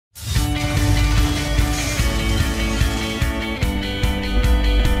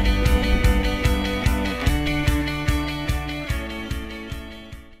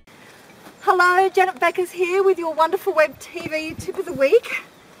Hello, Janet Beckers here with your wonderful web TV tip of the week.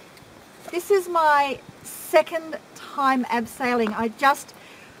 This is my second time abseiling. I just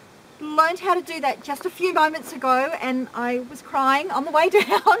learned how to do that just a few moments ago and I was crying on the way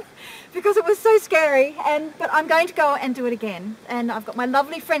down because it was so scary, but I'm going to go and do it again. And I've got my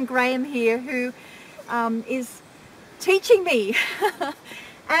lovely friend Graham here who is teaching me.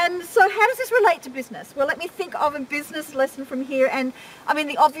 And so how does this relate to business? Well, let me think of a business lesson from here. And I mean,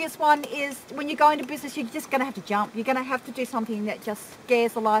 the obvious one is when you go into business, you're just going to have to jump. You're going to have to do something that just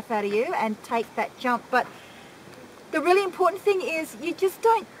scares the life out of you and take that jump. But the really important thing is you just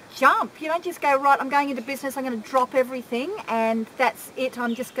don't jump. You don't just go, right, I'm going into business, I'm going to drop everything and that's it.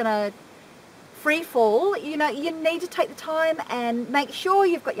 I'm just going to free fall. You know, you need to take the time and make sure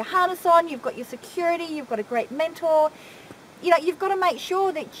you've got your harness on, you've got your security, you've got a great mentor. You know, you've got to make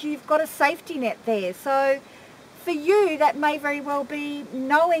sure that you've got a safety net there. So for you, that may very well be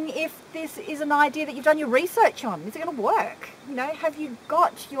knowing if this is an idea that you've done your research on. Is it going to work? You know, have you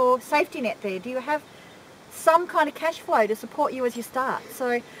got your safety net there? Do you have some kind of cash flow to support you as you start? So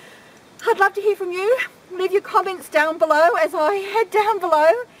I'd love to hear from you. Leave your comments down below as I head down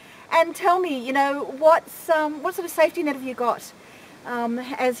below and tell me, you know, what sort of safety net have you got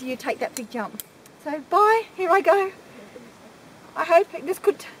as you take that big jump. So bye, here I go. I hope this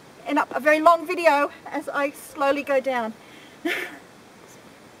could end up a very long video as I slowly go down. Just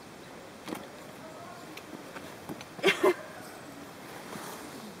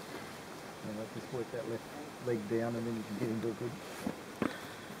work that left leg down and then you can get into a good...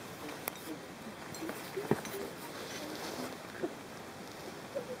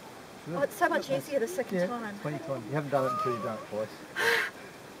 Oh, it's so much easier the second time. 20 times. You haven't done it until you've done it twice.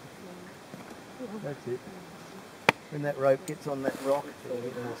 That's it. When that rope gets on that rock, it'll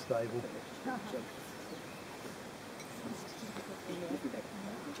get more stable.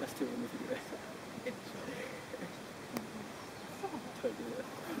 Just to remove it.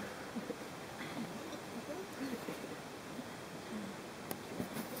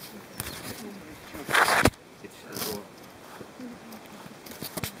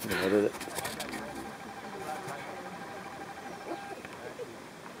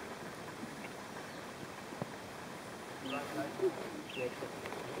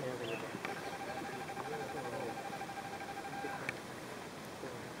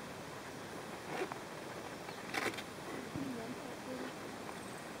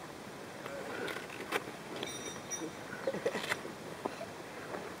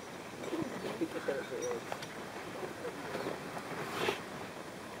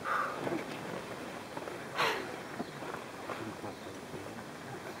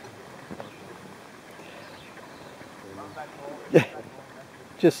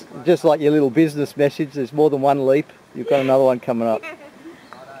 Just like your little business message, there's more than one leap. You've got another one coming up.